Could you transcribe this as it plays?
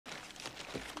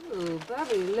Ooh,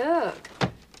 Bobby, look.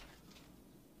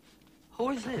 Who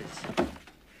is this?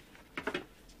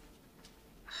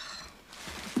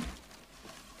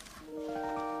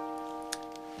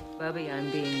 Bobby,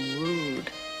 I'm being rude.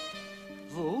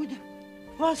 Rude?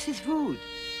 What is rude?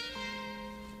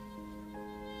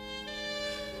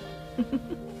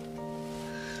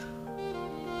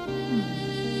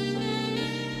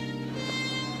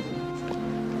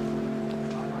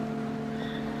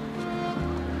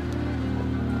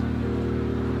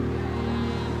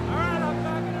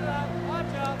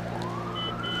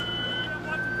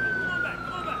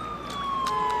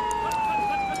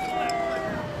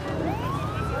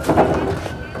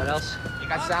 What else? You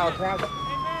got sauerkraut?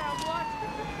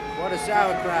 What is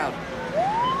sauerkraut?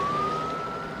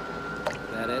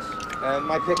 That is? And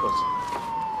my pickles.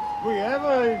 We have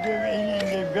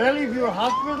in the Bellevue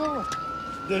Hospital,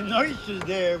 the nurses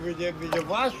there with the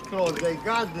washcloths they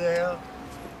got there,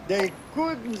 they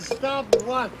couldn't stop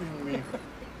washing me.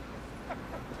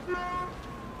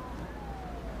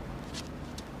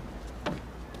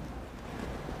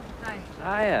 Hi.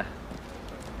 Hiya.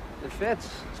 It fits.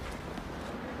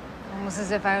 Almost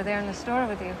as if I were there in the store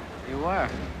with you. You were.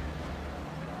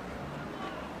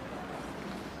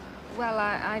 Well,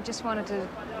 I just wanted to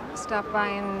stop by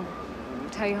and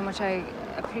tell you how much I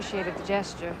appreciated the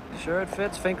gesture. Sure it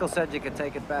fits? Finkel said you could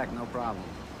take it back, no problem.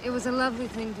 It was a lovely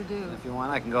thing to do. If you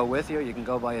want, I can go with you, or you can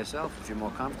go by yourself if you're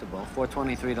more comfortable.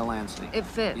 423 Delancey. It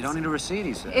fits. You don't need a receipt,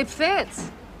 he said. It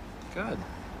fits. Good.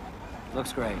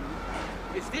 Looks great.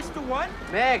 Is this the one?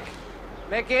 Mick!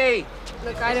 Mickey!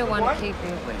 Look, I don't want to keep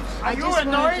you. Please. Are you a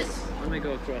nurse? Let me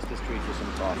go across the street for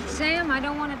some coffee. Sam, I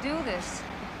don't want to do this.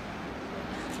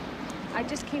 I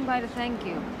just came by to thank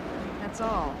you. That's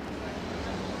all.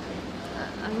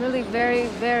 I'm really very,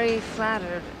 very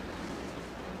flattered.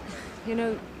 You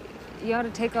know, you ought to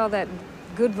take all that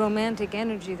good romantic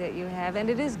energy that you have, and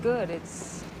it is good.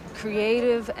 It's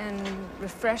creative and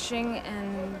refreshing,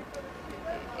 and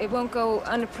it won't go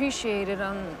unappreciated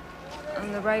on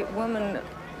the right woman. I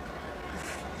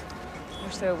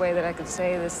wish there were a way that I could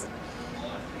say this.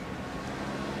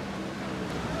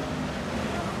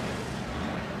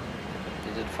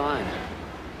 You did fine.